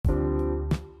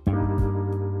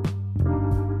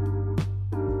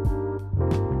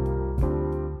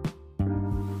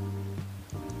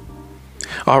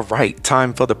All right,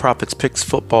 time for the Prophets Picks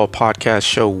Football Podcast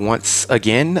Show once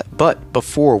again. But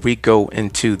before we go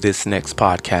into this next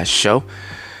podcast show,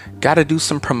 got to do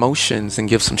some promotions and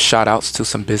give some shout outs to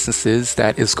some businesses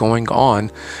that is going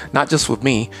on, not just with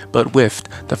me, but with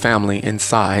the family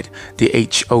inside the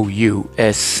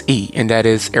HOUSE. And that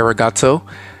is Arigato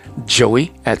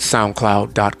Joey at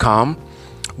SoundCloud.com.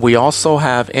 We also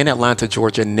have in Atlanta,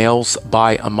 Georgia, Nails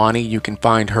by Amani. You can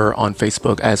find her on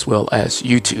Facebook as well as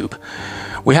YouTube.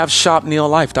 We have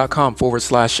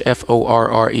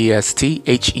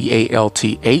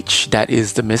shopneillife.com/FORRESTHEALTH. That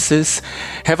is the Mrs.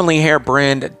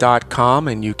 HeavenlyHairBrand.com,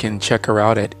 and you can check her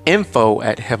out at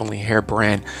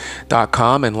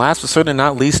info@HeavenlyHairBrand.com. And last but certainly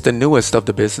not least, the newest of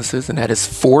the businesses, and that is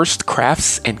Forced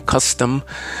Crafts and Custom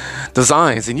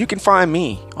Designs. And you can find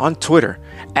me on Twitter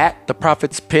at the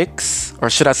Prophets Picks, or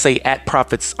should I say at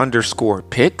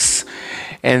Prophets_Picks.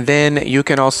 And then you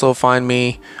can also find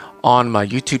me on my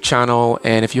YouTube channel.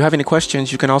 And if you have any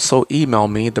questions, you can also email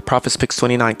me,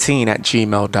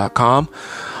 theprophetspicks2019@gmail.com.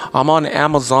 I'm on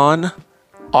Amazon,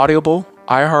 Audible,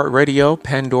 iHeartRadio,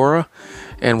 Pandora,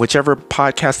 and whichever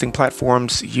podcasting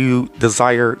platforms you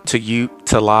desire to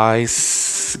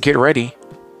utilize. Get ready.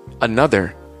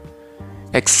 Another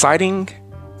exciting,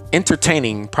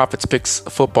 entertaining Prophets Picks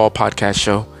football podcast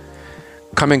show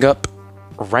coming up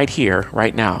right here,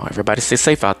 right now. Everybody stay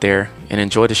safe out there and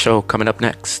enjoy the show coming up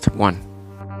next.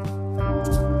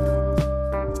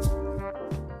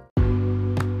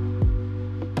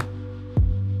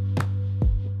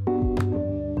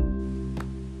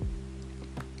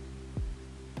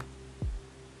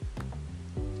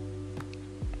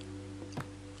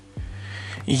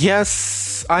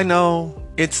 Yes, I know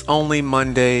it's only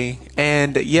Monday,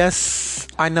 and yes,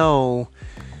 I know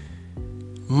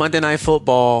Monday Night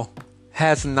Football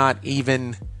has not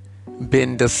even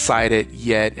been decided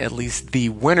yet. At least the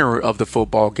winner of the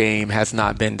football game has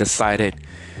not been decided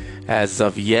as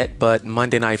of yet. But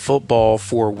Monday Night Football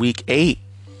for Week 8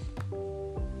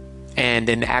 and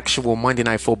an actual Monday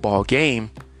Night Football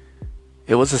game,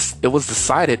 it was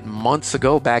decided months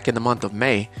ago, back in the month of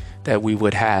May, that we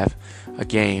would have a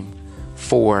game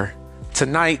for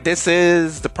tonight. This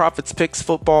is the Prophets Picks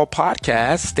Football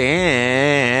Podcast,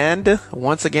 and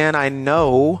once again, I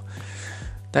know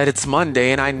that it's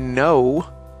Monday, and I know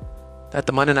that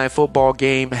the Monday Night Football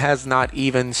game has not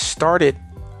even started,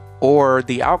 or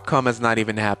the outcome has not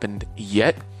even happened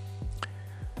yet.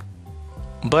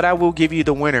 But I will give you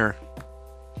the winner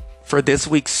for this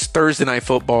week's Thursday Night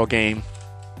Football game,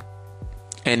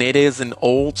 and it is an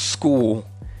old school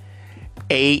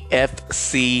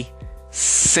AFC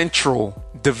Central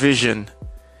Division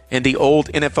in the old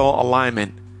NFL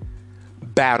alignment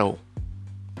battle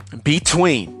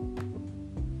between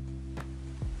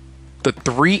the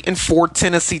 3-4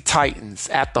 Tennessee Titans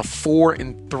at the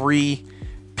 4-3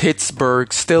 Pittsburgh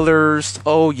Steelers.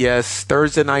 Oh yes,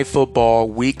 Thursday Night Football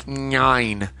Week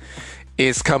 9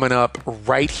 is coming up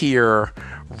right here,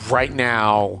 right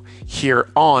now, here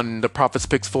on the Prophets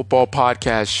Picks Football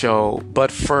Podcast Show.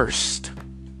 But first,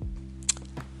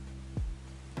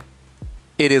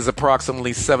 it is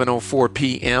approximately 7:04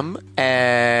 p.m.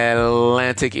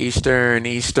 Atlantic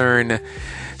Eastern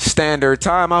Standard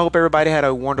Time. I hope everybody had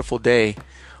a wonderful day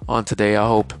on today. I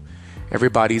hope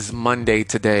everybody's Monday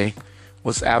today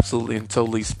was absolutely and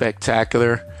totally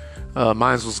spectacular.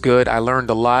 Mine was good. I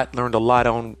learned a lot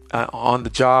on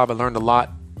the job. I learned a lot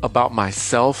about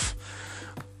myself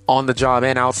on the job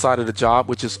and outside of the job,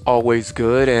 which is always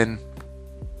good. And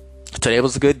today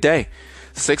was a good day.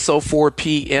 6:04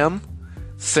 p.m.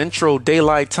 Central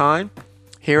Daylight Time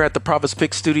here at the Prophets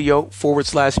Pick Studio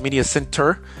 /Media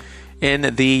Center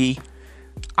in the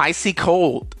icy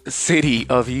cold city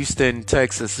of Houston,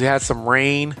 Texas. We had some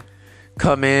rain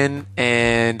come in,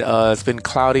 and it's been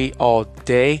cloudy all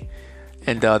day.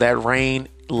 And that rain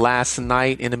last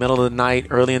night, in the middle of the night,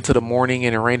 early into the morning,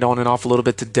 and it rained on and off a little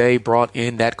bit today, brought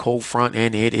in that cold front,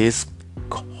 and it is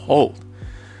cold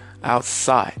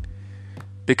outside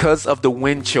because of the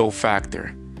wind chill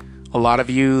factor. A lot of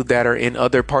you that are in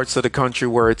other parts of the country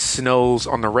where it snows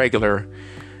on the regular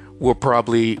will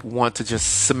probably want to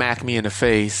just smack me in the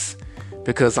face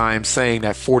because I am saying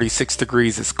that 46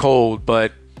 degrees is cold.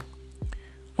 But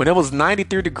when it was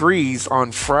 93 degrees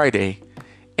on Friday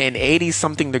and 80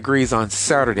 something degrees on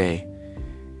Saturday,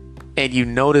 and you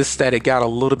notice that it got a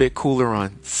little bit cooler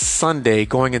on Sunday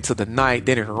going into the night,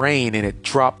 then it rained and it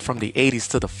dropped from the 80s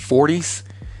to the 40s.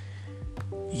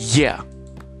 Yeah,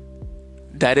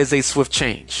 that is a swift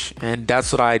change. And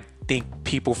that's what I think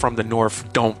people from the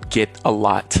north don't get a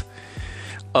lot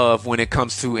of when it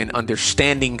comes to an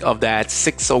understanding of that.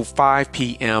 6:05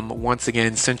 p.m. once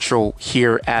again Central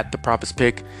here at the Prophets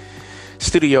Pick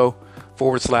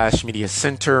studio/media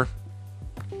center,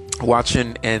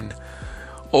 watching an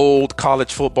old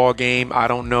college football game. I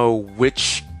don't know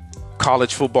which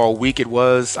college football week it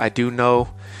was. I do know,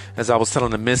 as I was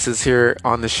telling the missus here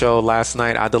on the show last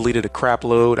night, I deleted a crap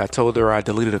load. I told her I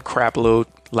deleted a crap load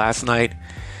last night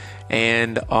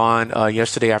and on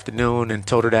yesterday afternoon, and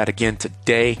told her that again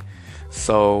today.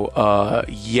 So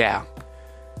yeah,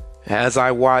 as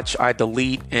I watch, I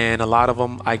delete, and a lot of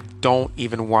them I don't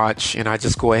even watch, and I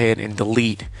just go ahead and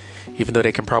delete, even though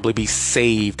they can probably be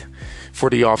saved for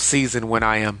the off season when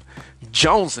I am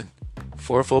jonesing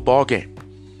for a football game.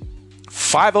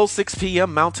 5:06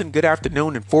 p.m. Mountain, good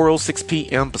afternoon, and 4:06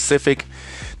 p.m. Pacific.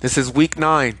 This is Week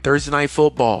 9, Thursday Night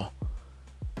Football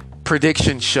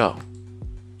prediction show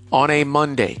on a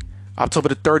Monday, October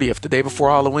the 30th, the day before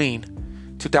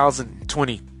Halloween,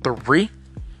 2023.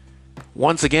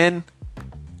 Once again,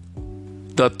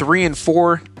 the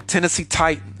 3-4 Tennessee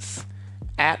Titans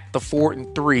at the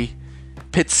 4-3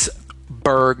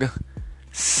 Pittsburgh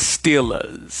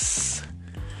Steelers.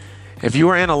 If you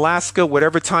are in Alaska,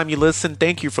 whatever time you listen,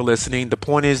 thank you for listening. The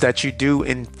point is that you do,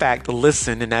 in fact,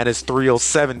 listen, and that is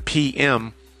 3:07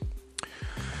 p.m.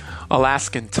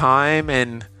 Alaskan time.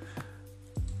 And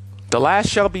the last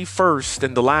shall be first,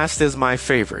 and the last is my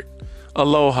favorite.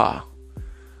 Aloha,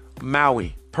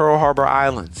 Maui, Pearl Harbor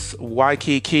Islands,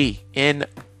 Waikiki in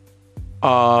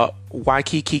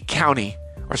Waikiki County,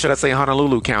 or should I say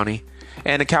Honolulu County,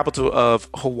 and the capital of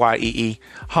Hawaii,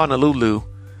 Honolulu.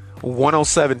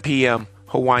 1:07 p.m.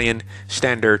 Hawaiian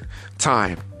Standard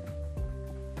Time.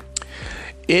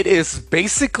 It is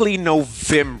basically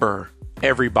November,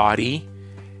 everybody,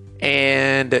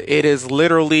 and it is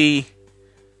literally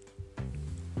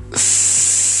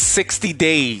 60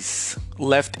 days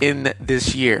left in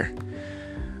this year.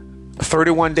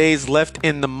 31 days left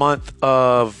in the month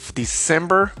of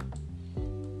December.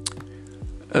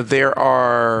 There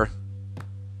are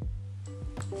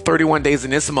 31 days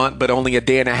in this month, but only a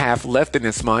day and a half left in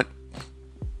this month.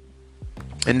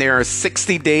 And there are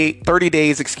 30 days,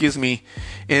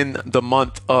 in the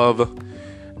month of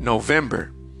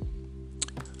November.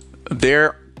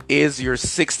 There is your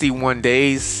 61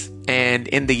 days, and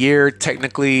in the year,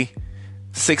 technically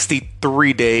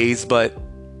 63 days, but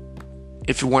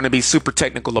if you want to be super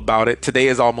technical about it, today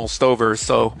is almost over.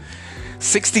 So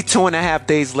 62 and a half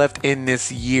days left in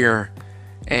this year.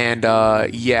 And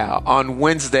yeah, on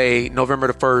Wednesday, November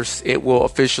the 1st, it will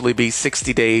officially be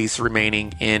 60 days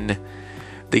remaining in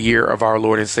the year of our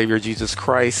Lord and Savior Jesus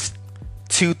Christ,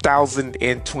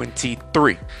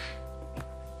 2023.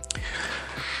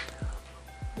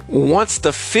 Once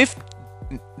the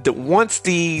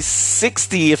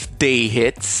 60th day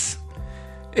hits,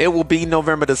 it will be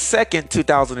November the 2nd,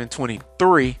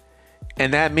 2023.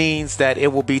 And that means that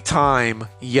it will be time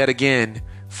yet again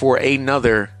for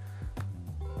another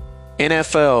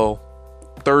NFL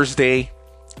Thursday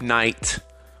night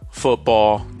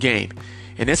football game.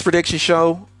 In this prediction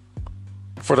show,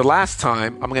 for the last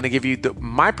time, I'm going to give you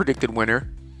my predicted winner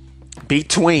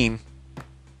between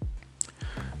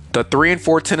the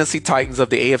 3-4 Tennessee Titans of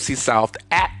the AFC South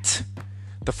at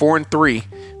the 4-3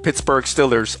 Pittsburgh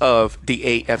Steelers of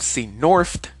the AFC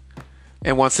North.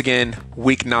 And once again,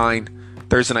 Week 9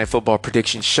 Thursday Night Football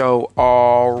prediction show.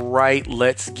 All right,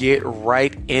 let's get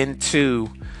right into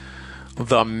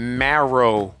the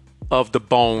marrow of the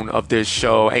bone of this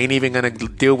show. Ain't even gonna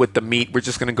deal with the meat. We're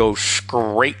just gonna go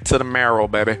straight to the marrow,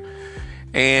 baby.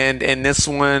 And in this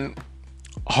one,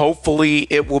 hopefully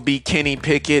it will be Kenny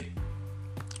Pickett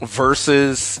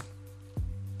versus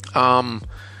I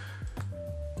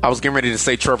was getting ready to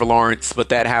say Trevor Lawrence, but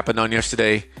that happened on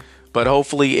yesterday. But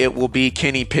hopefully it will be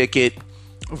Kenny Pickett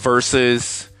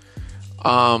versus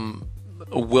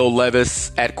Will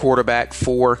Levis at quarterback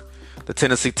for the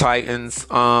Tennessee Titans.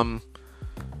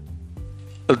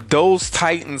 Those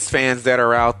Titans fans that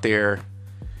are out there,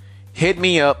 hit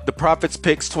me up. The Prophets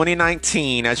Picks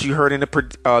 2019, as you heard in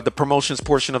the promotions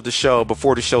portion of the show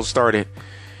before the show started.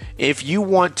 If you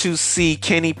want to see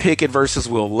Kenny Pickett versus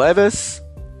Will Levis,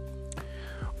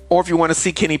 or if you want to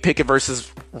see Kenny Pickett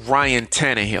versus Ryan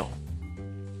Tannehill,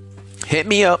 hit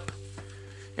me up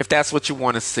if that's what you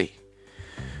want to see.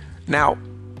 Now,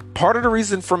 part of the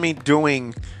reason for me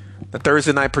doing the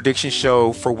Thursday night prediction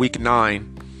show for Week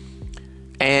 9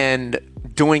 and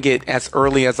doing it as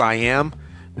early as I am,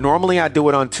 normally I do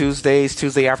it on Tuesday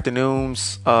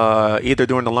afternoons, either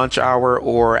during the lunch hour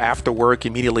or after work,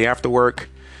 immediately after work.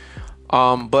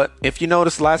 But if you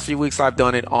notice, the last few weeks I've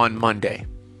done it on Monday.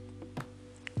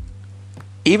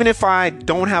 Even if I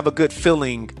don't have a good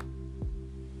feeling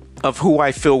of who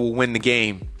I feel will win the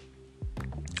game,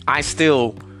 I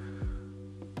still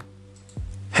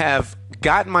have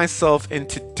gotten myself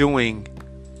into doing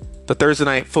the Thursday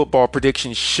Night Football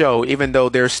prediction show, even though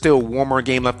there's still one more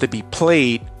game left to be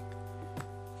played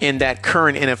in that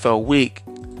current NFL week.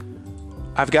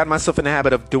 I've gotten myself in the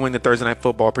habit of doing the Thursday Night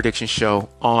Football prediction show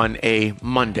on a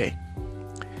Monday.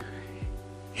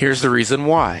 Here's the reason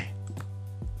why.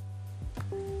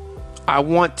 I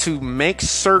want to make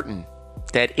certain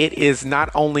that it is not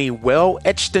only well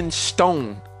etched in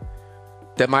stone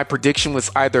that my prediction was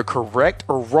either correct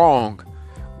or wrong,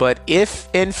 but if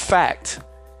in fact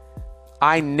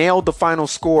I nailed the final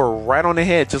score right on the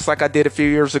head, just like I did a few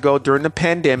years ago during the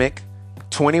pandemic,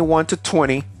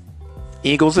 21-20,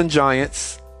 Eagles and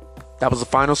Giants. That was the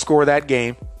final score of that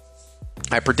game.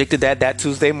 I predicted that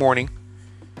Tuesday morning.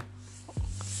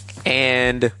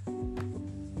 And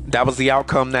that was the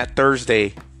outcome that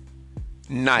Thursday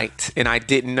night. And I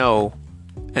didn't know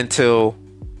until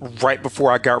right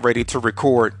before I got ready to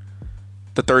record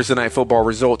the Thursday Night Football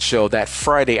results show that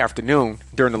Friday afternoon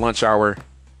during the lunch hour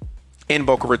in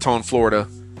Boca Raton, Florida,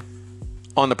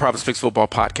 on the Props Picks Football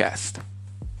podcast.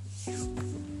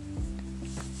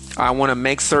 I want to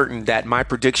make certain that my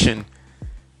prediction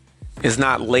is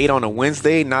not late on a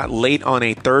Wednesday, not late on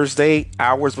a Thursday,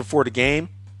 hours before the game.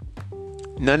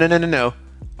 No.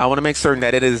 I want to make certain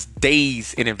that it is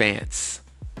days in advance.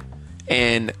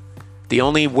 And the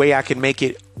only way I can make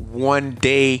it one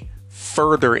day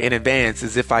further in advance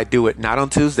is if I do it not on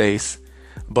Tuesdays,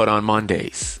 but on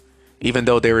Mondays. Even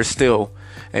though there is still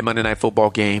a Monday Night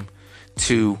Football game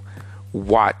to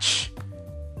watch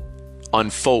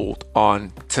unfold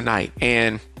on tonight.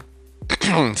 And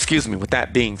excuse me, with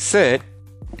that being said,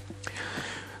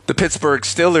 the Pittsburgh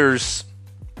Steelers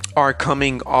are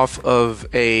coming off of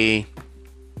a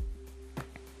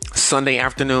Sunday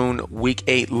afternoon Week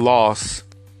 8 loss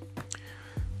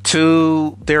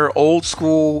to their old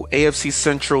school AFC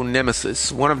Central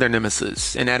nemesis, one of their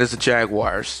nemesis, and that is the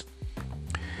Jaguars.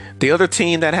 The other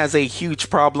team that has a huge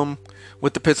problem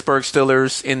with the Pittsburgh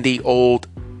Steelers in the old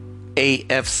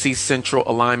AFC Central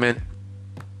alignment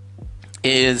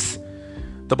is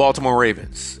the Baltimore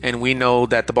Ravens. And we know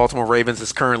that the Baltimore Ravens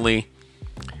is currently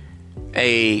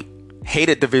a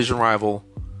hated division rival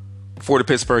for the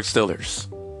Pittsburgh Steelers.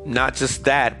 Not just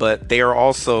that, but they are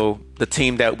also the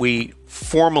team that we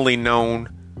formerly known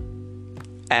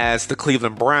as the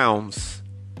Cleveland Browns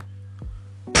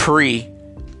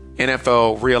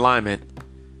pre-NFL realignment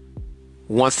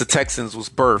once the Texans was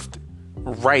birthed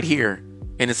right here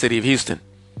in the city of Houston.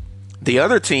 The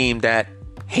other team that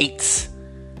hates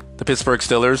the Pittsburgh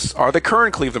Steelers are the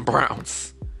current Cleveland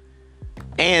Browns.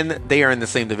 And they are in the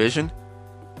same division.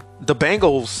 The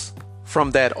Bengals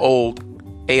from that old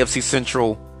AFC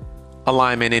Central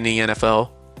alignment in the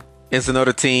NFL is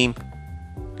another team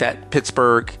that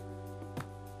Pittsburgh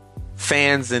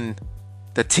fans and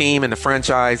the team and the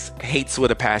franchise hates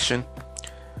with a passion.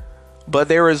 But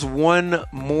there is one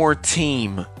more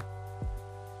team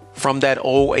from that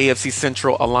old AFC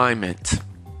Central alignment,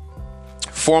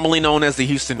 formerly known as the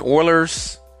Houston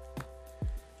Oilers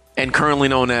and currently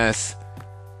known as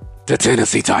the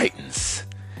Tennessee Titans.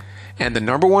 And the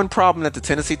number one problem that the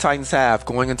Tennessee Titans have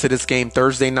going into this game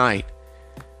Thursday night,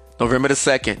 November the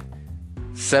 2nd,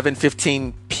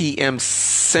 7:15 p.m.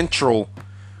 Central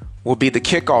will be the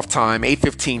kickoff time,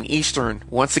 8:15 Eastern,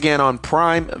 once again on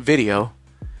Prime Video.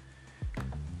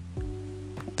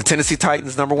 The Tennessee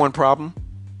Titans' number one problem,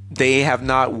 they have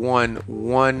not won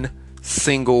one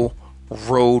single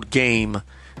road game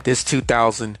this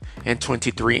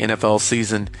 2023 NFL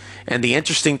season. And the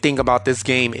interesting thing about this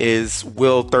game is,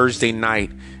 will Thursday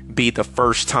night be the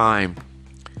first time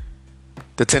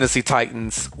the Tennessee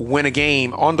Titans win a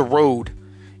game on the road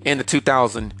in the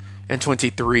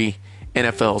 2023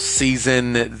 NFL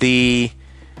season? The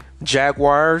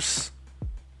Jaguars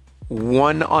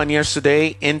won on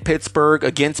yesterday in Pittsburgh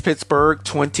against Pittsburgh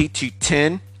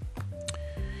 20-10.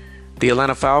 The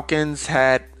Atlanta Falcons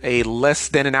had a less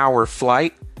than an hour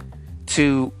flight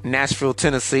to Nashville,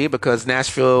 Tennessee, because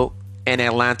Nashville and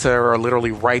Atlanta are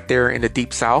literally right there in the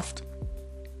deep south.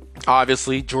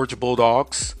 Obviously, Georgia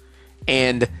Bulldogs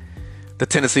and the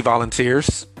Tennessee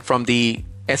Volunteers from the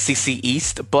SEC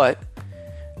East, but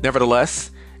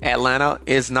nevertheless, Atlanta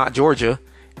is not Georgia,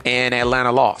 and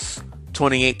Atlanta lost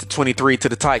 28-23 to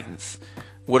the Titans.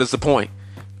 What is the point?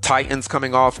 Titans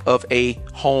coming off of a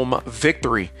home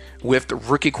victory with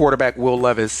rookie quarterback Will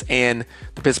Levis, and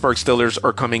the Pittsburgh Steelers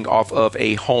are coming off of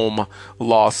a home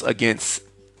loss against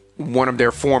one of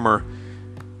their former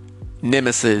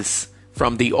nemesis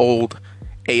from the old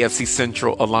AFC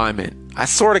Central alignment. I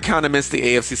sort of kind of miss the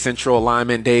AFC Central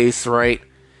alignment days, right?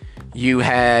 You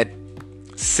had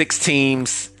 6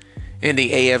 teams in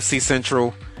the AFC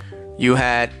Central. You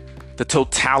had the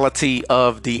totality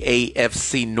of the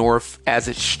AFC North as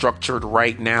it's structured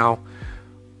right now,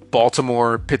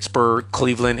 Baltimore, Pittsburgh,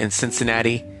 Cleveland, and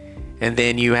Cincinnati. And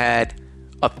then you had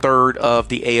a third of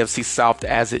the AFC South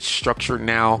as it's structured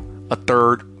now, a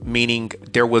third, meaning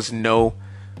there was no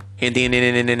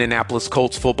Indianapolis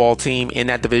Colts football team in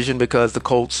that division because the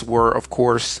Colts were, of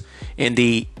course, in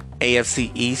the AFC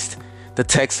East. The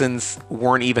Texans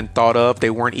weren't even thought of.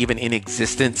 They weren't even in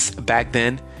existence back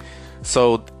then.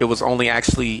 So it was only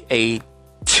actually only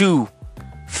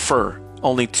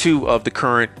two of the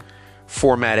current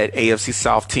formatted AFC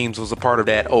South teams was a part of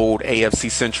that old AFC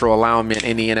Central alignment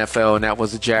in the NFL, and that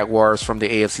was the Jaguars from the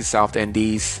AFC South and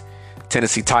these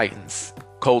Tennessee Titans.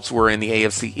 Colts were in the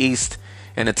AFC East,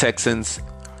 and the Texans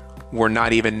were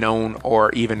not even known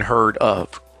or even heard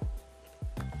of.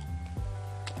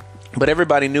 But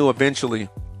everybody knew eventually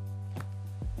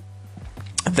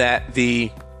that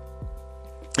the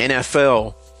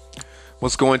NFL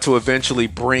was going to eventually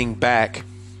bring back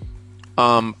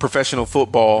professional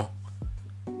football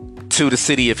to the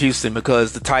city of Houston,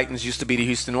 because the Titans used to be the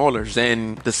Houston Oilers,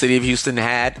 and the city of Houston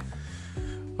had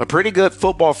a pretty good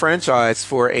football franchise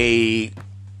for a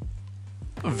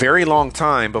very long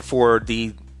time before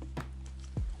the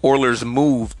Oilers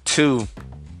moved to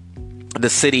the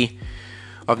city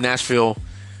of Nashville,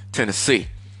 Tennessee.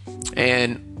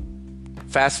 And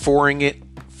fast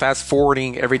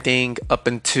forwarding everything up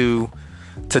into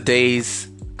today's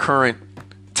current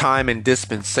time and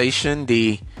dispensation,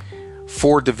 the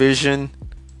 8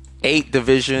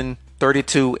 division,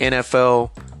 32 NFL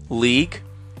league.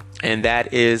 And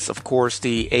that is, of course,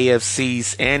 the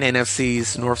AFCs and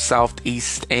NFCs, North, South,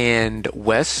 East, and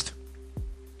West.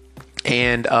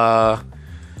 And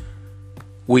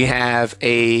we have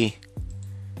a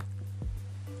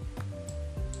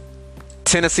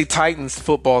Tennessee Titans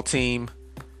football team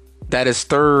that is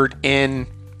third in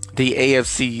the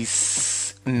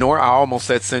AFC North. I almost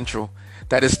said Central.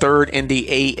 That is third in the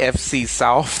AFC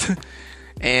South.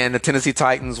 And the Tennessee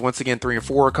Titans, once again,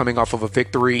 3-4, coming off of a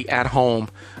victory at home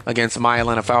against my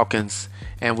Atlanta Falcons.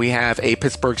 And we have a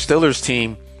Pittsburgh Steelers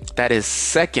team that is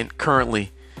second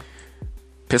currently.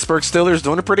 Pittsburgh Steelers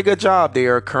doing a pretty good job. They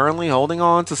are currently holding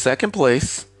on to second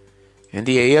place in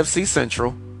the AFC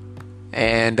Central.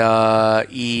 And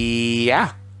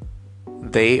yeah,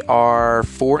 they are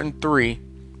 4-3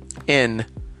 in,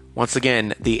 once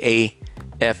again, the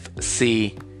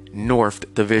AFC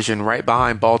North division, right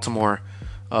behind Baltimore.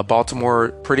 Baltimore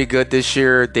pretty good this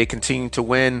year. They continue to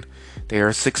win. They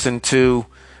are 6-2.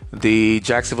 The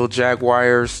Jacksonville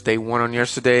Jaguars, they won on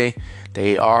yesterday.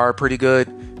 They are pretty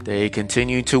good. They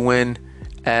continue to win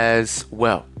as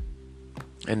well.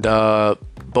 And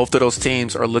both of those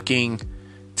teams are looking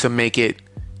to make it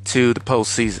to the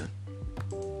postseason.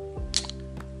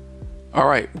 All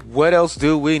right, what else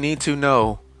do we need to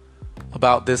know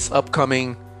about this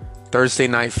upcoming Thursday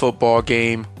night football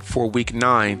game for Week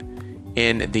 9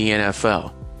 in the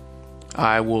NFL?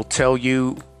 I will tell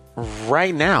you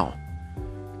right now,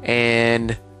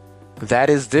 and that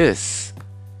is this.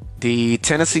 The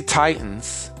Tennessee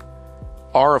Titans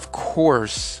are, of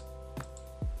course,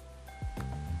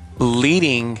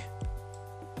 leading.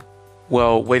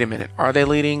 Well, wait a minute. Are they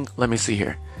leading? Let me see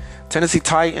here. Tennessee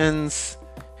Titans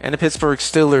and the Pittsburgh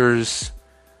Steelers,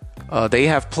 they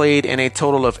have played in a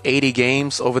total of 80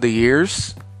 games over the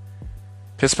years.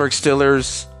 Pittsburgh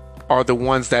Steelers are the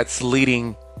ones that's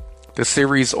leading the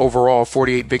series overall,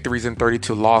 48 victories and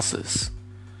 32 losses.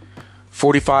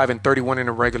 45-31 in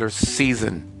the regular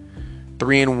season.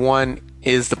 3-1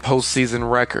 is the postseason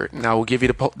record. Now, we'll give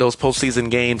you those postseason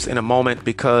games in a moment,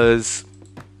 because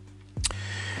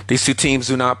these two teams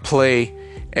do not play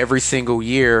every single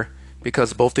year,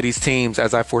 because both of these teams,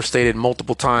 as I forestated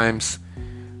multiple times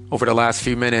over the last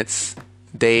few minutes,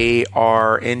 they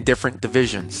are in different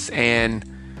divisions. And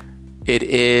it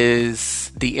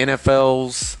is the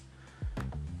NFL's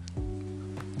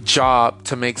job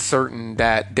to make certain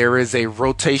that there is a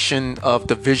rotation of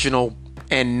divisional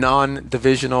and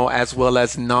non-divisional as well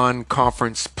as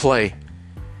non-conference play.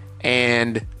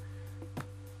 And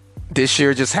this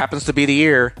year just happens to be the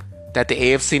year that the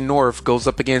AFC North goes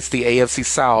up against the AFC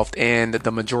South, and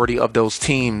the majority of those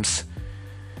teams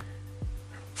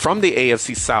from the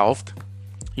AFC South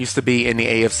used to be in the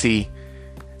AFC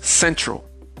Central.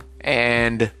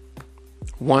 And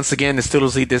once again, the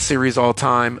Steelers lead this series all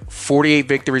time, 48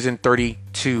 victories and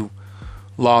 32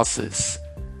 losses.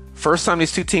 First time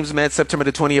these two teams met, September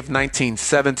the 20th,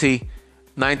 1970.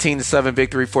 19-7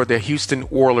 victory for the Houston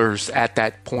Oilers at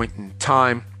that point in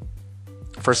time.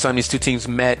 First time these two teams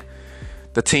met,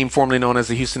 the team formerly known as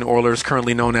the Houston Oilers,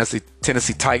 currently known as the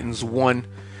Tennessee Titans, won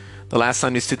The last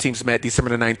time these two teams met,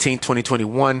 December the 19th,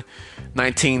 2021,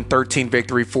 19-13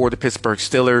 victory for the Pittsburgh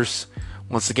Steelers.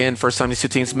 Once again, first time these two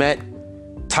teams met,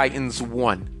 Titans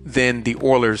won. Then the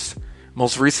Oilers,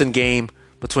 most recent game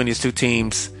between these two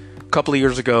teams, a couple of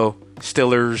years ago,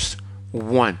 Steelers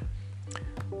won.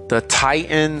 The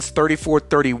Titans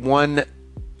 34-31,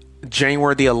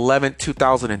 January the 11th,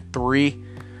 2003.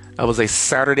 That was a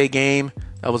Saturday game.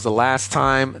 That was the last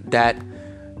time that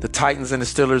the Titans and the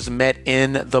Steelers met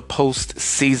in the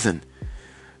postseason.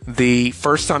 The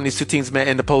first time these two teams met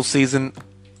in the postseason,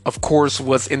 of course,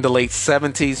 was in the late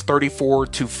 70s.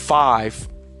 34-5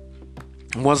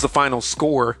 was the final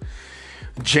score.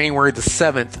 January the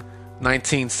 7th,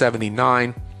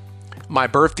 1979. My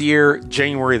birth year,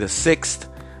 January the 6th,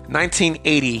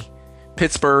 1980.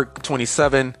 Pittsburgh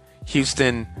 27,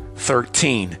 Houston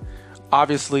 13.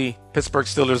 Obviously, Pittsburgh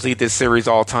Steelers lead this series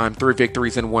all time, 3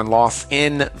 victories and 1 loss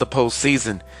in the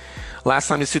postseason. Last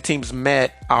time these two teams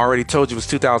met, I already told you, was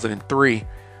 2003.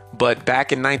 But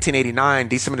back in 1989,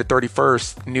 December the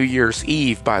 31st, New Year's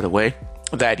Eve, by the way,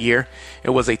 that year, it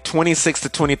was a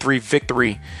 26-23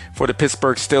 victory for the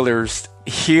Pittsburgh Steelers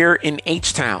here in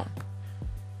H-Town.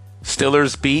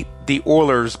 Steelers beat the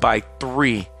Oilers by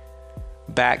 3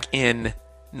 back in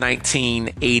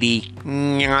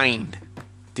 1989.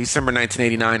 December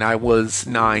 1989, I was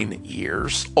 9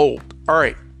 years old. All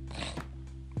right.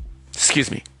 Excuse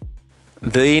me.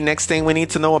 The next thing we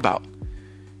need to know about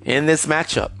in this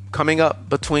matchup coming up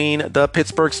between the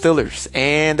Pittsburgh Steelers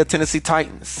and the Tennessee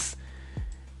Titans.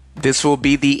 This will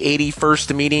be the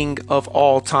 81st meeting of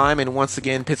all time. And once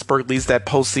again, Pittsburgh leads that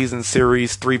postseason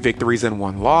series, 3 victories and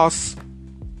 1 loss.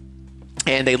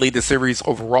 And they lead the series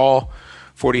overall,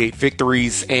 48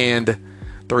 victories and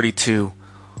 32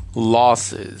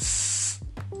 losses.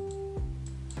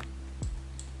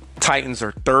 Titans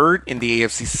are third in the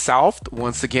AFC South.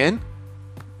 Once again,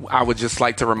 I would just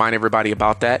like to remind everybody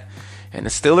about that. And the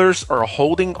Steelers are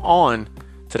holding on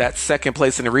to that second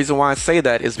place. And the reason why I say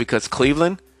that is because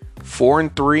Cleveland,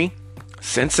 4-3,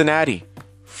 Cincinnati,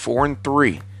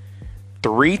 4-3.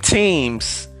 3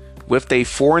 teams with a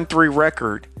 4-3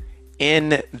 record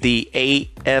in the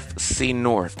AFC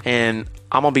North. And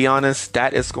I'm going to be honest,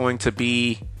 that is going to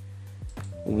be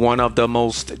one of the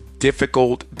most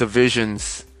difficult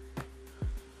divisions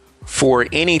for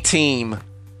any team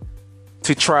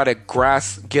to try to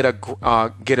get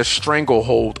a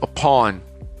stranglehold upon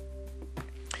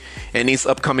in these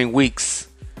upcoming weeks,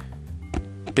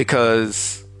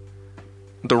 because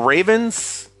the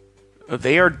Ravens,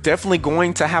 they are definitely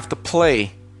going to have to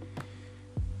play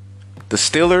the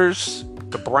Steelers,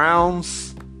 the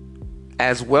Browns,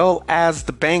 as well as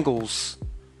the Bengals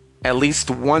at least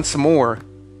once more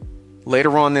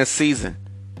later on this season.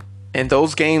 And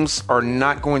those games are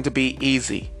not going to be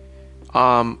easy.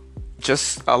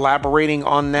 Just elaborating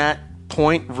on that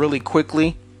point really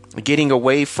quickly, getting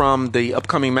away from the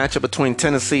upcoming matchup between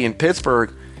Tennessee and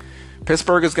Pittsburgh.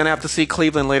 Pittsburgh is going to have to see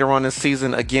Cleveland later on this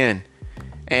season again.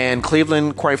 And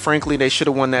Cleveland, quite frankly, they should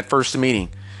have won that first meeting.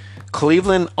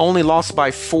 Cleveland only lost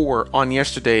by 4 on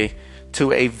yesterday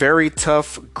to a very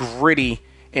tough, gritty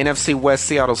NFC West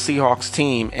Seattle Seahawks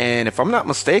team. And if I'm not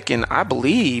mistaken, I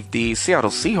believe the Seattle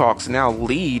Seahawks now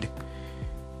lead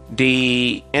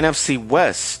the NFC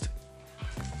West.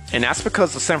 And that's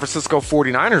because the San Francisco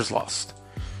 49ers lost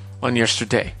on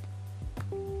yesterday.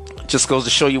 Just goes to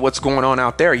show you what's going on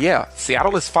out there. Yeah,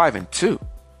 Seattle is 5-2,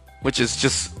 which is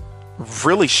just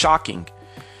really shocking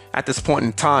at this point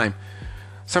in time.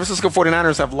 San Francisco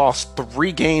 49ers have lost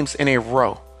 3 games in a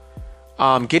row.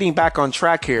 Getting back on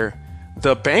track here,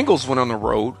 the Bengals went on the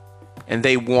road and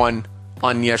they won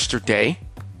on yesterday,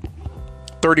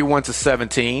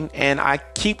 31-17. And I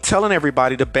keep telling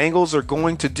everybody the Bengals are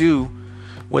going to do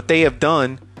what they have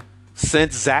done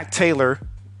since Zach Taylor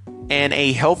and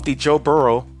a healthy Joe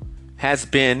Burrow has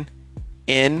been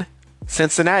in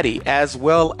Cincinnati, as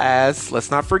well as, let's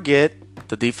not forget,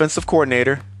 the defensive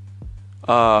coordinator.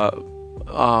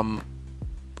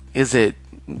 Is it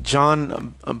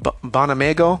John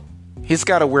Bonamego? He's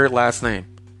got a weird last name.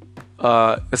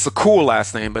 It's a cool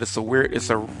last name, but it's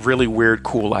a really weird,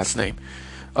 cool last name.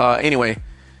 Anyway,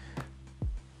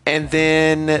 and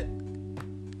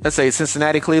then let's say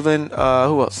Cincinnati, Cleveland,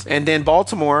 who else? And then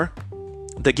Baltimore,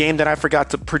 the game that I forgot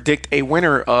to predict a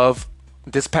winner of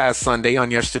this past Sunday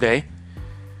on yesterday.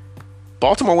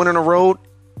 Baltimore went on the road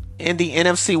in the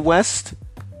NFC West.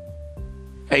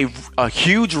 A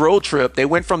huge road trip. They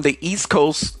went from the East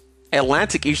Coast,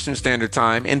 Atlantic Eastern Standard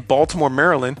Time, in Baltimore,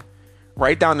 Maryland,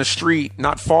 right down the street,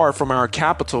 not far from our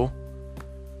capital.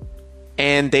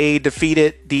 And they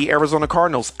defeated the Arizona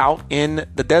Cardinals out in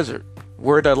the desert,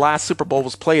 where the last Super Bowl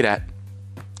was played at.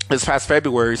 this past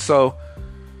February. So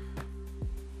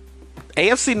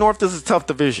AFC North is a tough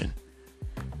division.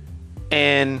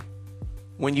 And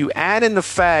when you add in the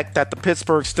fact that the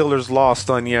Pittsburgh Steelers lost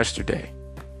on yesterday,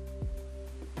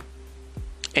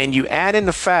 and you add in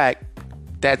the fact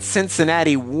that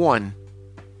Cincinnati won,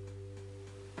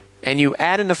 and you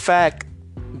add in the fact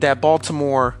that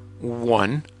Baltimore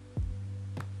won,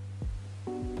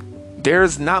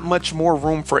 there's not much more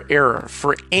room for error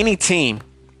for any team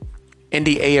in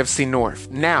the AFC North.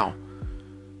 Now,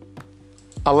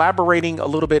 elaborating a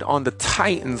little bit on the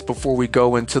Titans before we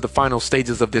go into the final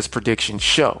stages of this prediction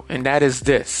show, and that is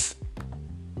this.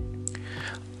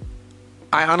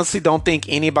 I honestly don't think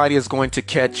anybody is going to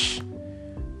catch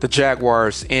the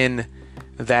Jaguars in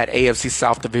that AFC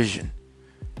South division.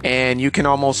 And you can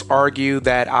almost argue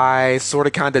that I sort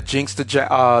of kind of jinxed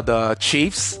the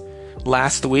Chiefs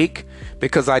last week,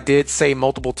 because I did say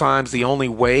multiple times the only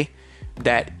way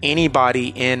that anybody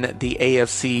in the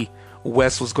AFC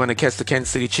West was going to catch the Kansas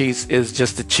City Chiefs is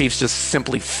just the Chiefs just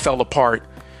simply fell apart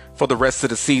for the rest of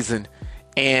the season,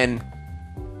 and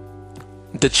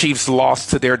the Chiefs lost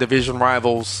to their division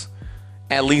rivals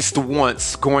at least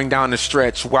once going down the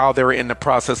stretch while they were in the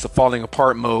process of falling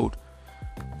apart mode.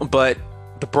 But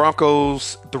the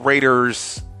Broncos, the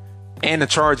Raiders, and the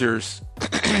Chargers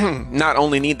not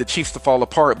only need the Chiefs to fall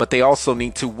apart, but they also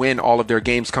need to win all of their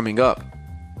games coming up.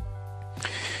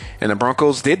 And the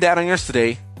Broncos did that on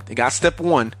yesterday. They got step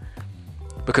one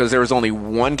because there was only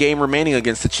one game remaining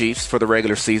against the Chiefs for the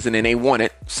regular season, and they won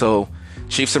it. So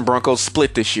Chiefs and Broncos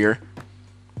split this year.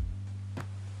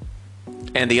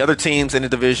 And the other teams in the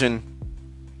division,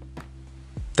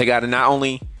 they got to not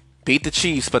only beat the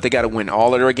Chiefs, but they got to win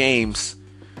all of their games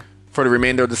for the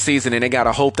remainder of the season, and they got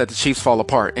to hope that the Chiefs fall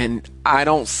apart. And I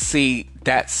don't see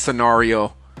that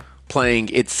scenario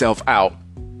playing itself out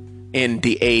in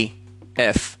the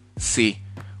AFC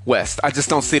West. I just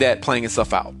don't see that playing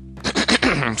itself out.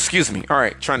 Excuse me. All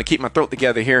right, trying to keep my throat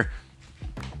together here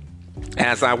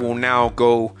as I will now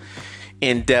go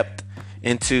in depth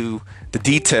into the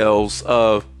details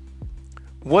of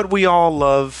what we all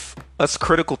love, us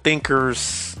critical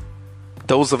thinkers,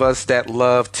 those of us that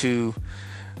love to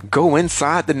go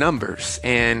inside the numbers.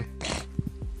 And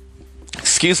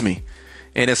excuse me,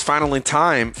 and it's finally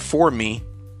time for me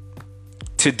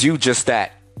to do just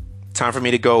that. Time for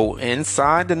me to go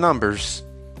inside the numbers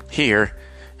here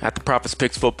at the Prophets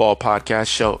Picks Football Podcast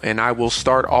Show. And I will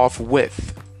start off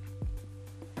with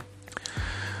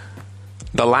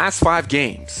the last 5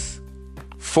 games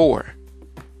for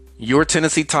your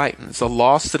Tennessee Titans. A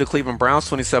loss to the Cleveland Browns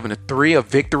 27-3, a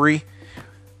victory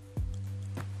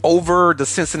over the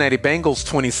Cincinnati Bengals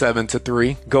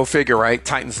 27-3. Go figure, right?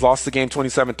 Titans lost the game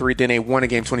 27-3, then they won a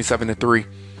game 27-3.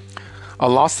 A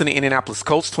loss to the Indianapolis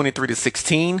Colts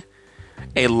 23-16.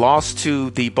 A loss to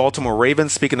the Baltimore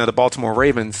Ravens. Speaking of the Baltimore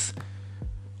Ravens,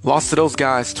 lost to those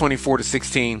guys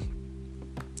 24-16.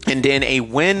 And then a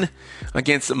win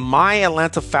against my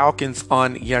Atlanta Falcons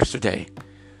on yesterday.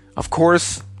 Of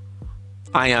course,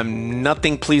 I am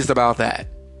nothing pleased about that.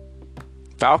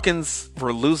 Falcons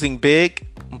were losing big,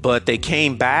 but they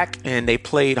came back and they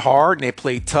played hard and they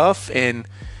played tough. And,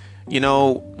 you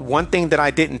know, one thing that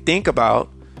I didn't think about,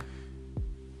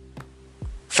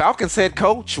 Falcons head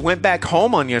coach went back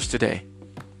home on yesterday,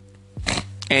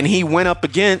 and he went up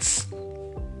against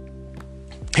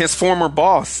his former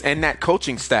boss and that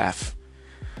coaching staff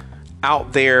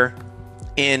out there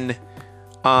in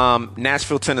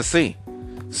Nashville, Tennessee.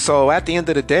 So at the end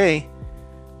of the day,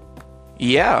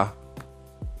 yeah,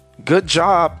 good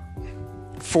job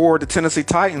for the Tennessee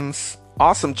Titans.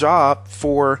 Awesome job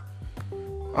for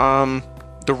the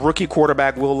rookie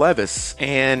quarterback Will Levis.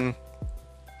 And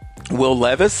Will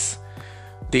Levis,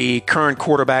 the current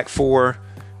quarterback for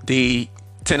the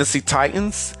Tennessee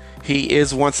Titans, he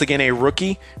is once again a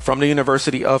rookie from the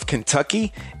University of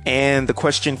Kentucky. And the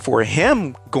question for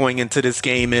him going into this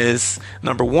game is,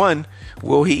 number one,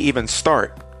 will he even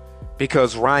start?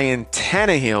 Because Ryan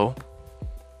Tannehill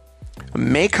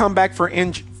may come back from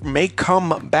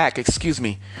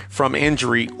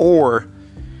injury, or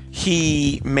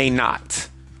he may not.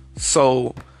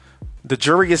 So the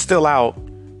jury is still out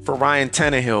for Ryan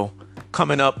Tannehill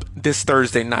coming up this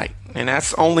Thursday night. And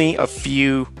that's only a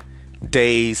few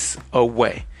days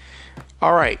away.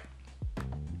 All right.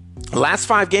 Last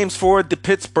 5 games for the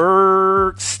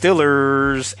Pittsburgh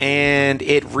Steelers. And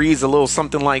it reads a little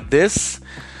something like this.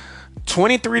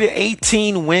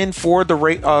 23-18 win for the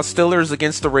Steelers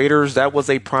against the Raiders. That was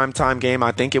a primetime game.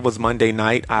 I think it was Monday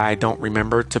night. I don't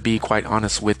remember, to be quite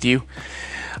honest with you.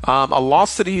 A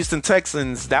loss to the Houston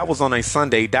Texans, that was on a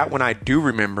Sunday. That one I do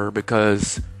remember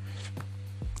because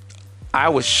I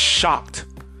was shocked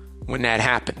when that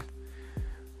happened.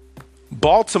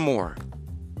 Baltimore,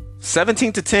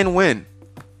 17-10 win.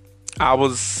 I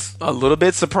was a little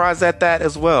bit surprised at that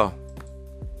as well.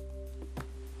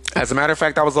 As a matter of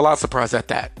fact, I was a lot surprised at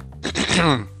that.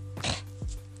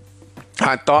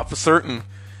 I thought for certain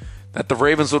that the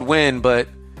Ravens would win, but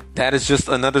that is just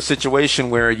another situation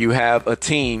where you have a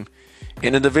team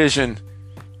in a division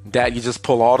that you just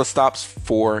pull all the stops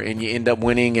for and you end up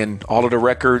winning, and all of the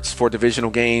records for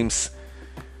divisional games,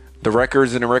 the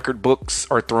records in the record books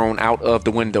are thrown out of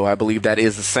the window. I believe that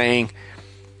is the saying.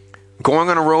 Going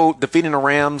on the road, defeating the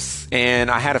Rams, and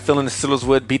I had a feeling the Steelers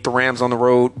would beat the Rams on the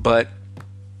road, but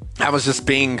I was just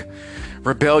being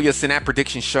rebellious in that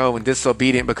prediction show and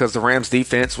disobedient because the Rams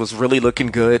defense was really looking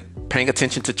good, paying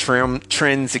attention to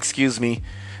trends,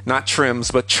 not trims,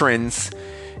 but trends,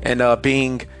 and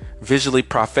being visually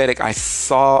prophetic. I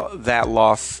saw that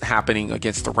loss happening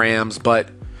against the Rams, but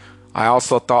I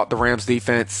also thought the Rams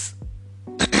defense,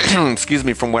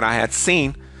 from what I had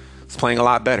seen, was playing a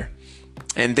lot better.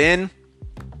 And then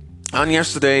on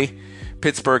yesterday,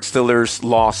 Pittsburgh Steelers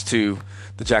lost to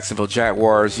the Jacksonville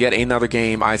Jaguars. Yet another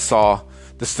game I saw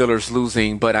the Steelers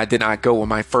losing, but I did not go with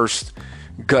my first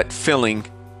gut feeling,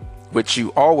 which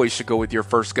you always should go with your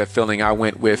first gut feeling. I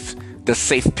went with the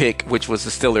safe pick, which was the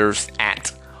Steelers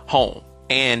at home.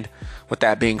 And with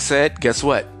that being said, guess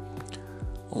what?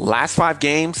 Last 5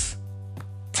 games,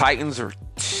 Titans are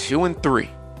 2-3.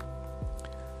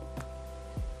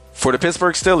 For the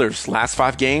Pittsburgh Steelers, last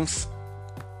 5 games,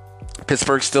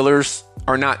 Pittsburgh Steelers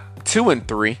are not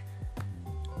 2-3.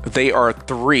 They are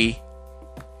 3-2.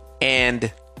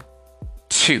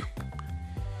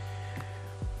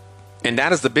 And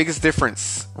that is the biggest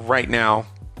difference right now,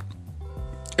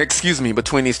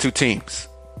 between these two teams.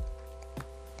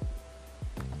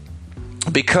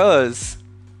 Because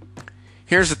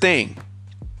here's the thing.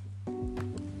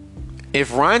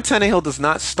 If Ryan Tannehill does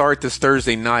not start this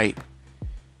Thursday night,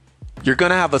 you're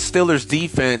going to have a Steelers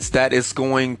defense that is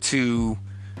going to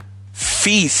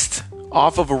feast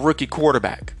off of a rookie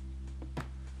quarterback.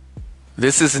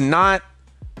 This is not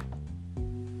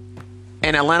an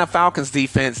Atlanta Falcons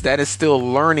defense that is still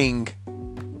learning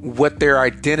what their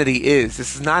identity is.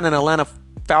 This is not an Atlanta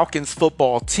Falcons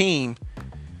football team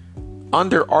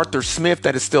under Arthur Smith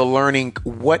that is still learning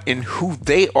what and who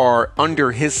they are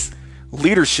under his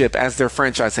leadership as their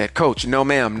franchise head coach. No,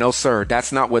 ma'am. No, sir.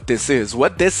 That's not what this is.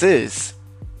 What this is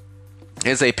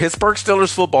a Pittsburgh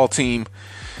Steelers football team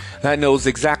that knows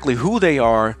exactly who they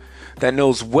are, that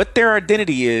knows what their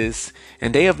identity is,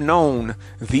 and they have known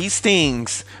these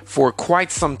things for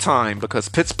quite some time, because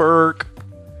Pittsburgh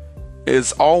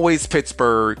is always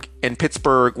Pittsburgh, and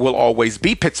Pittsburgh will always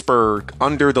be Pittsburgh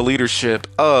under the leadership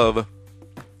of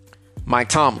Mike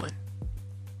Tomlin.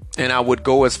 And I would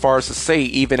go as far as to say,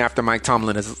 even after Mike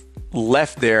Tomlin has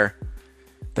left there,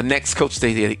 the next coach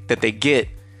that they get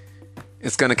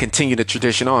is going to continue the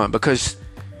tradition on, because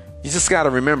you just got to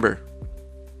remember,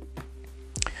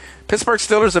 Pittsburgh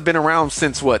Steelers have been around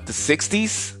since what, the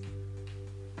 60s?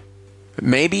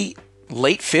 Maybe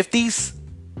late 50s?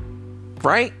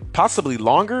 Right? Possibly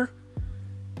longer.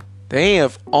 They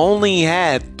have only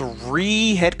had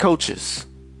 3 head coaches.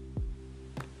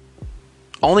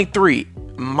 Only 3.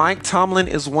 Mike Tomlin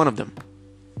is one of them.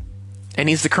 And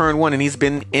he's the current one, and he's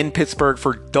been in Pittsburgh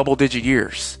for double-digit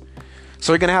years.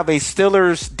 So you're going to have a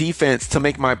Steelers defense, to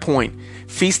make my point,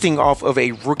 feasting off of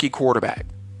a rookie quarterback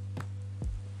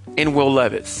in Will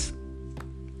Levis.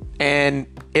 And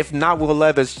if not Will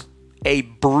Levis, a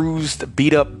bruised,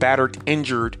 beat up, battered,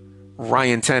 injured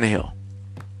Ryan Tannehill.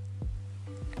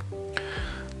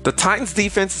 The Titans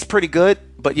defense is pretty good,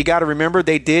 but you got to remember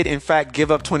they did in fact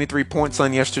give up 23 points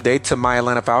on yesterday to my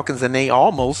Atlanta Falcons, and they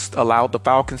almost allowed the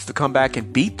Falcons to come back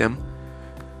and beat them.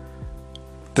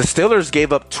 The Steelers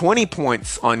gave up 20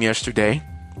 points on yesterday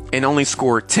and only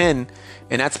scored 10,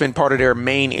 and that's been part of their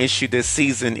main issue this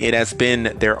season. It has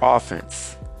been their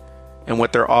offense, and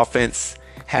what their offense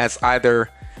has either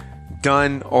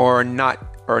done or not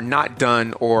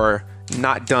done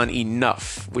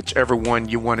enough, whichever one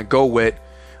you want to go with.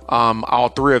 All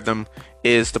 3 of them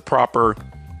is the proper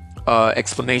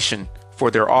explanation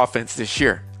for their offense this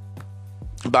year.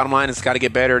 Bottom line, it's got to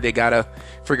get better. They got to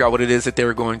figure out what it is that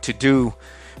they're going to do,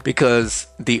 because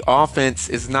the offense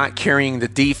is not carrying the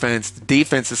defense. The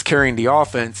defense is carrying the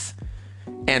offense.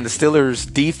 And the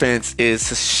Steelers' defense is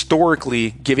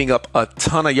historically giving up a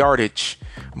ton of yardage,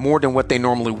 more than what they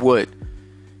normally would.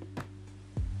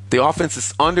 The offense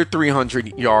is under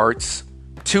 300 yards,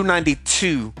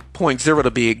 292.0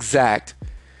 to be exact.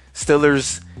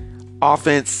 Steelers'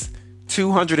 offense,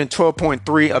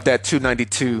 212.3 of that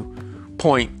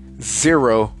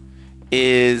 292.0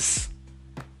 is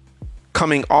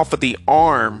coming off of the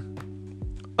arm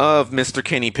of Mr.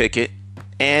 Kenny Pickett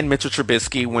and Mitchell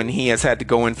Trubisky when he has had to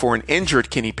go in for an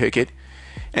injured Kenny Pickett.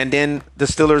 And then the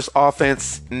Steelers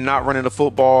offense not running the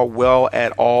football well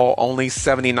at all, only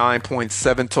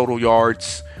 79.7 total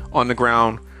yards on the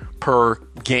ground per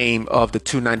game of the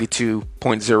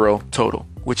 292.0 total,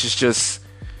 which is just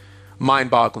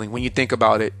mind-boggling when you think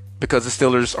about it, because the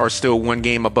Steelers are still one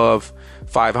game above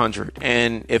 500.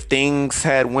 And if things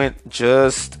had went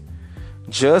just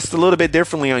a little bit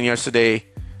differently on yesterday,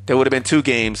 there would have been 2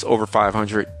 games over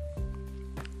 500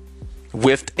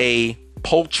 with a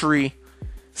paltry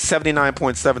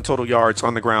 79.7 total yards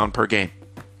on the ground per game.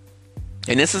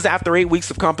 And this is after 8 weeks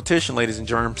of competition, ladies and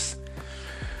germs.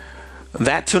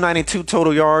 That 292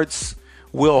 total yards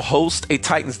will host a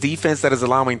Titans defense that is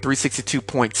allowing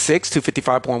 362.6,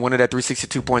 255.1 of that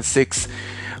 362.6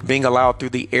 being allowed through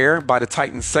the air by the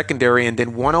Titans secondary, and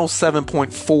then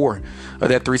 107.4 of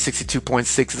that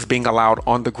 362.6 is being allowed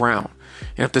on the ground.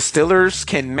 And if the Steelers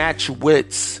can match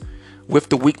wits with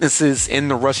the weaknesses in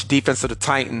the rush defense of the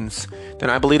Titans, then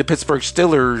I believe the Pittsburgh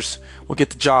Steelers will get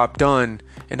the job done,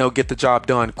 and they'll get the job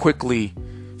done quickly,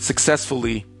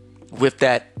 successfully, with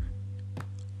that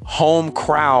home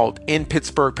crowd in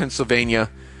Pittsburgh,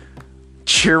 Pennsylvania,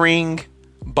 cheering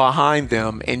behind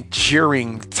them and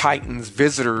cheering Titans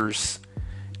visitors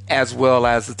as well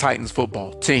as the Titans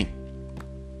football team.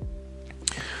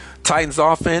 Titans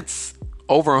offense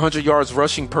over 100 yards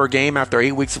rushing per game after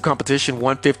 8 weeks of competition,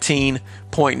 115.9,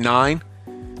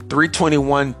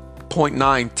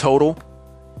 321.9 total.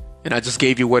 And I just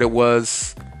gave you what it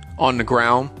was on the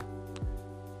ground.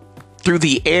 Through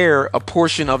the air, a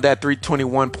portion of that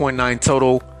 321.9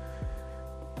 total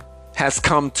has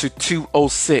come to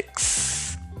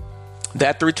 206.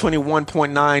 That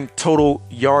 321.9 total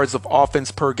yards of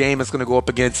offense per game is going to go up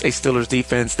against a Steelers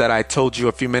defense that I told you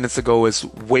a few minutes ago is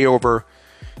way over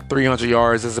 300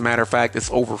 yards. As a matter of fact, it's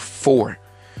over 4,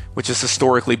 which is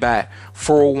historically bad.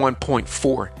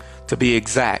 401.4 to be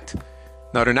exact.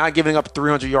 Now, they're not giving up a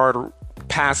 300-yard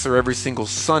passer every single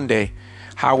Sunday.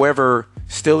 However,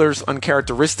 Steelers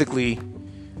uncharacteristically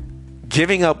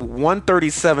giving up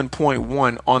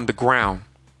 137.1 on the ground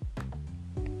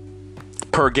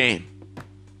per game.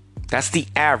 That's the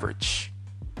average.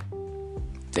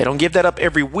 They don't give that up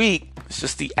every week. It's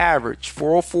just the average.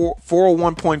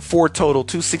 401.4 total,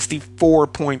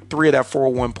 264.3 of that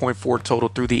 401.4 total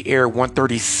through the air,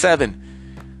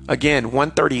 137. Again,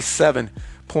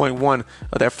 137.1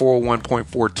 of that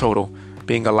 401.4 total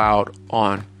being allowed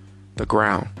on the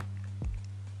ground.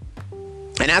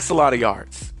 And that's a lot of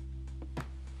yards.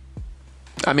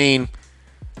 I mean,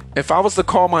 if I was to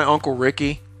call my Uncle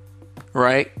Ricky,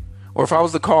 right? Or if I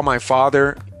was to call my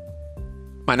father,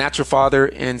 my natural father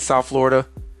in South Florida,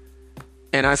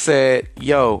 and I said,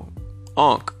 yo,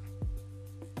 Unc,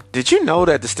 did you know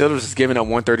that the Steelers is giving up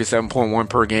 137.1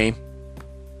 per game?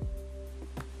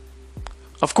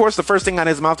 Of course, the first thing out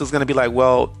of his mouth is going to be like,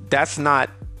 well, that's not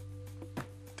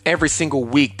every single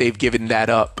week they've given that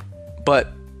up. But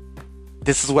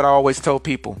this is what I always tell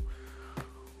people.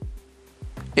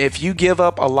 If you give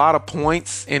up a lot of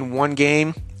points in one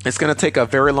game, it's going to take a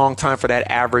very long time for that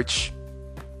average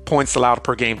points allowed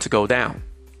per game to go down.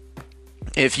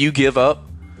 If you give up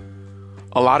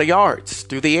a lot of yards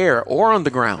through the air or on the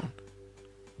ground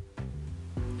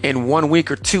in 1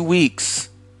 week or 2 weeks,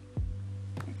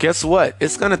 guess what?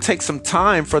 It's going to take some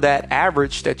time for that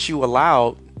average that you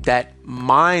allowed, that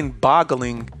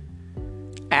mind-boggling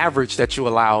average that you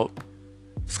allowed,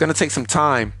 it's going to take some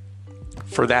time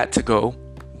for that to go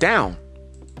down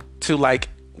to like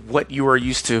what you are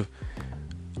used to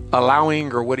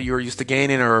allowing or what you are used to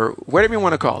gaining or whatever you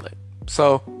want to call it.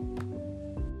 So,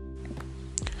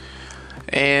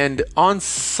 and on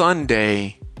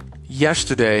Sunday,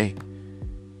 yesterday,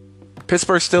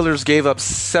 Pittsburgh Steelers gave up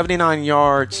 79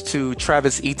 yards to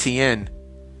Travis Etienne,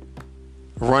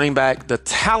 running back, the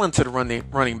talented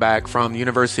running back from the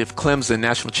University of Clemson,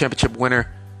 national championship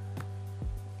winner.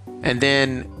 And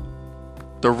then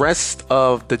the rest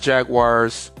of the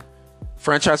Jaguars,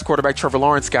 franchise quarterback Trevor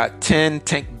Lawrence got 10.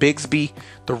 Tank Bigsby,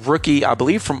 the rookie, I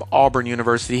believe from Auburn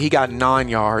University, he got 9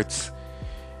 yards.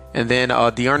 And then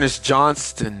Dearness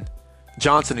Johnson,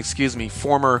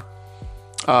 former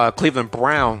Cleveland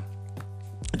Brown,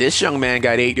 this young man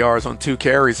got 8 yards on 2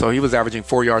 carries, so he was averaging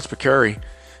 4 yards per carry.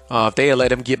 If they had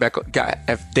let him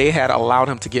if they had allowed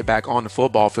him to get back on the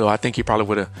football field, I think he probably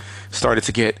would have started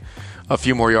to get a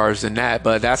few more yards than that.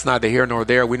 But that's neither here nor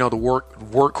there. We know the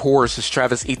workhorse is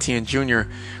Travis Etienne Jr.,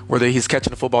 whether he's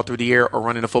catching the football through the air or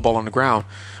running the football on the ground.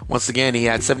 Once again, he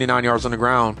had 79 yards on the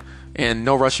ground and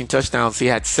no rushing touchdowns. He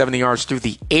had 70 yards through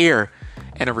the air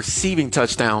and a receiving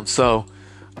touchdown. So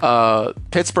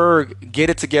Pittsburgh,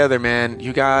 get it together, man.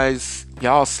 You guys,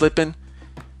 y'all slipping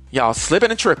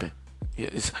and tripping.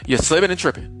 You're slipping and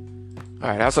tripping. All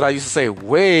right, that's what I used to say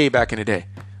way back in the day,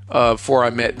 before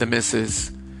I met the missus,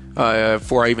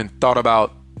 before I even thought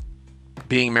about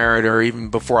being married, or even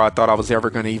before I thought I was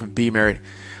ever going to even be married.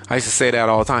 I used to say that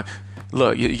all the time.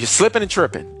 Look, you're slipping and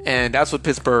tripping, and that's what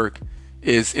Pittsburgh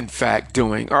is in fact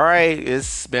doing. All right,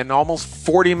 it's been almost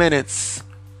 40 minutes,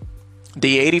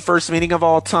 the 81st meeting of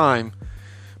all time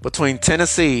between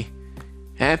Tennessee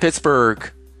and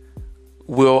Pittsburgh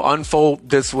will unfold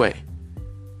this way.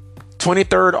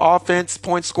 23rd offense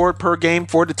points scored per game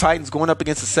for the Titans, going up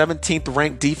against the 17th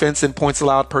ranked defense in points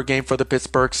allowed per game for the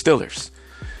Pittsburgh Steelers.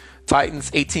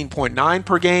 Titans 18.9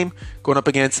 per game, going up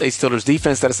against a Steelers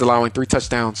defense that is allowing 3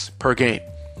 touchdowns per game.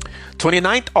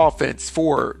 29th offense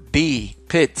for the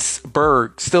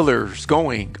Pittsburgh Steelers,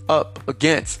 going up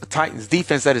against a Titans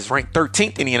defense that is ranked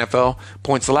 13th in the NFL,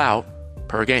 points allowed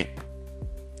per game.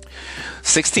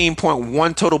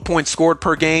 16.1 total points scored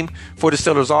per game for the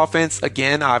Steelers offense.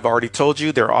 Again, I've already told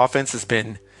you their offense has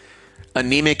been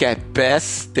anemic at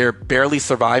best. They're barely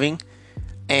surviving.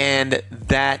 And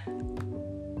that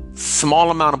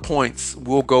small amount of points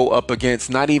will go up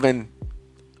against not even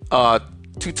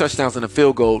 2 touchdowns and a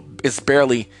field goal. It's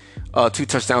barely 2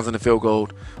 touchdowns and a field goal.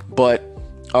 But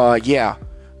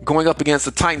going up against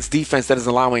the Titans defense that is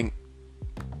allowing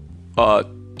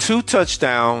 2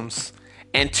 touchdowns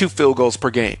and 2 field goals per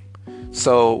game.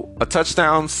 So a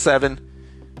touchdown, 7.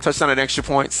 Touchdown and extra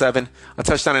point, 7. A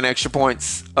touchdown and extra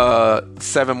points,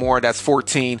 7 more, that's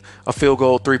 14. A field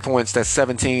goal, 3 points, that's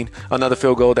 17. Another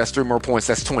field goal, that's 3 more points,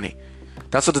 that's 20.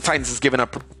 That's what the Titans is giving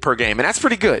up per game. And that's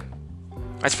pretty good.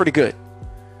 That's pretty good.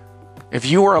 If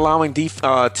you are allowing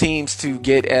teams to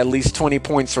get at least 20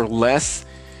 points or less,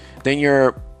 then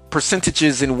your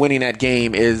percentages in winning that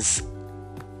game is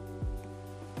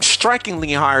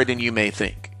strikingly higher than you may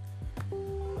think.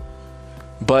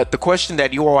 But the question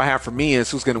that you all have for me is,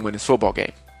 who's going to win this football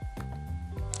game?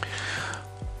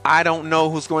 I don't know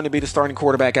who's going to be the starting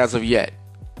quarterback as of yet.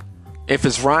 If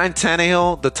it's Ryan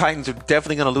Tannehill, the Titans are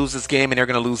definitely going to lose this game, and they're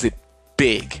going to lose it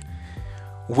big.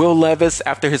 Will Levis,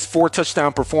 after his 4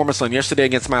 touchdown performance on yesterday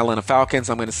against my Atlanta Falcons,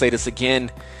 I'm going to say this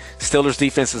again, Steelers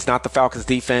defense is not the Falcons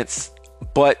defense,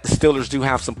 but the Steelers do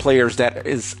have some players that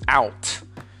is out,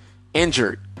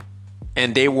 injured,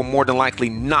 and they will more than likely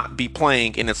not be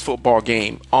playing in this football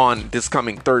game on this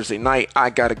coming Thursday night. I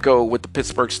got to go with the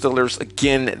Pittsburgh Steelers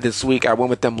again this week. I went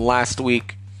with them last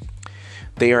week.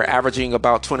 They are averaging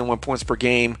about 21 points per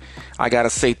game. I got to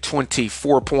say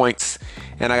 24 points.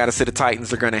 And I got to say the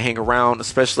Titans are going to hang around,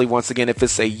 especially once again if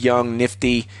it's a young,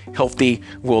 nifty, healthy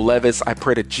Will Levis. I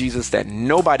pray to Jesus that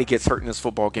nobody gets hurt in this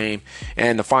football game.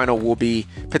 And the final will be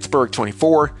Pittsburgh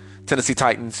 24, Tennessee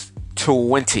Titans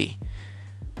 20.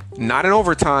 Not in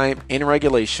overtime, in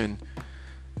regulation.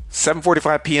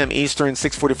 7:45 p.m. Eastern,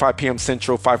 6:45 p.m.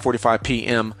 Central, 5:45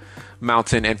 p.m.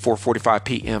 Mountain, and 4:45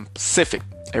 p.m. Pacific.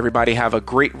 Everybody have a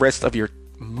great rest of your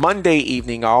Monday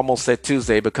evening. I almost said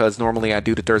Tuesday because normally I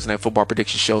do the Thursday Night Football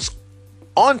prediction shows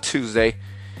on Tuesday.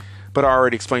 But I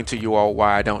already explained to you all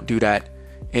why I don't do that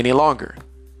any longer.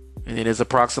 And it is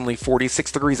approximately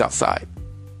 46 degrees outside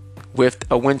with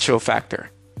a wind chill factor.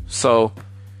 So,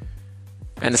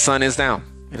 and the sun is down.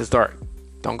 It is dark.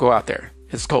 Don't go out there.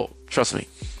 It's cold. Trust me.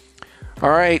 All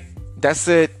right. That's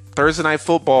it. Thursday Night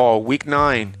Football, Week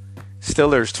 9.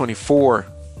 Steelers 24.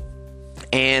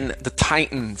 And the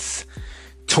Titans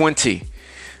 20.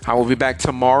 I will be back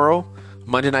tomorrow.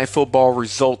 Monday Night Football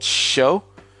results show.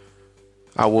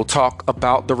 I will talk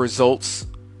about the results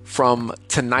from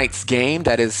tonight's game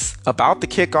that is about to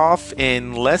kick off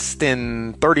in less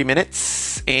than 30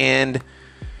 minutes. And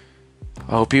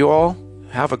I hope you all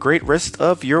have a great rest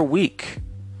of your week.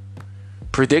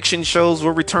 Prediction shows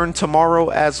will return tomorrow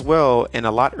as well, and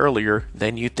a lot earlier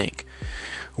than you think.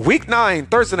 Week 9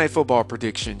 Thursday Night Football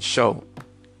prediction show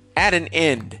at an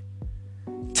end.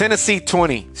 Tennessee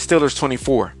 20, Steelers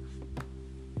 24.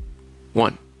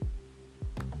 1.